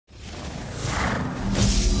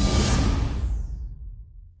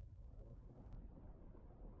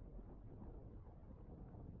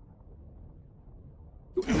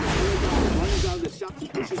out of the shop, he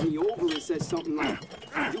pushes me over and says something like,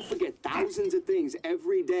 "You forget thousands of things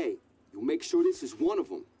every day. You'll make sure this is one of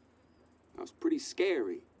them." That was pretty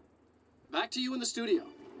scary. Back to you in the studio.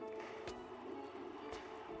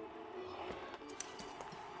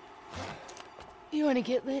 You want to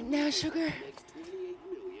get lit now, sugar?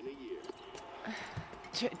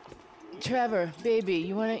 Trevor, baby,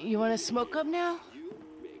 you wanna smoke up now?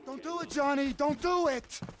 Don't do it, Johnny! Don't do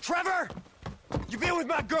it! Trevor! You been with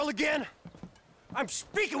my girl again? I'm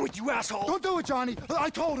speaking with you, asshole! Don't do it, Johnny! I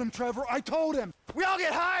told him, Trevor, I told him! We all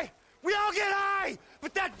get high! We all get high!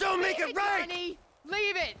 But that don't make it right! Johnny!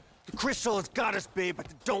 Leave it! The crystal has got us, babe, but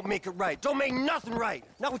that don't make it right. Don't make nothing right.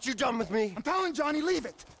 Not what you done with me. I'm telling Johnny, leave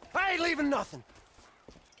it! I ain't leaving nothing.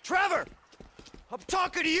 Trevor! I'm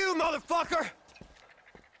talking to you, motherfucker!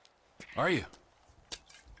 Are you?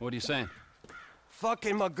 What are you saying?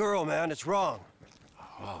 Fucking my girl, man. It's wrong.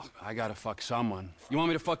 Well, I gotta fuck someone. You want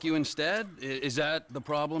me to fuck you instead? Is that the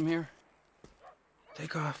problem here?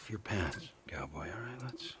 Take off your pants, cowboy, all right?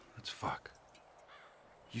 Let's fuck.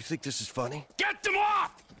 You think this is funny? Get them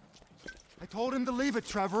off! I told him to leave it,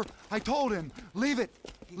 Trevor. I told him. Leave it.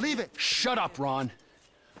 Leave it. Shut up, Ron.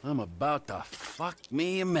 I'm about to fuck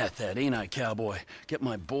me a meth head, ain't I, cowboy? Get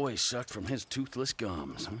my boy sucked from his toothless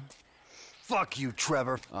gums, huh? Fuck you,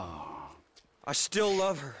 Trevor. Oh. I still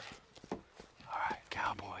love her. All right,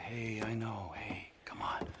 cowboy. Hey, I know. Hey, come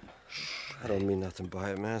on. I don't mean nothing by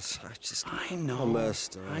it, man. I know. I'm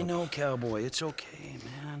messed up. I know, cowboy. It's okay,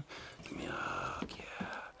 man. Give me a hug, yeah.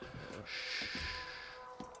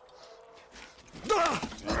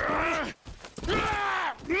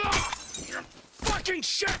 Fucking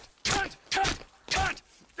shit! Cut!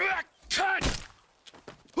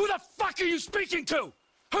 Who the fuck are you speaking to?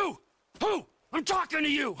 Who? I'm talking to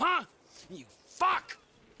you, huh? You fuck!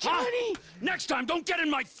 Johnny! Huh? Next time, don't get in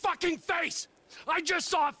my fucking face! I just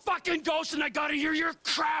saw a fucking ghost and I gotta hear your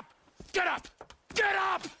crap! Get up! Get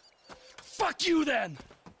up! Fuck you then!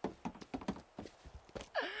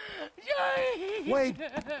 Johnny! Wait.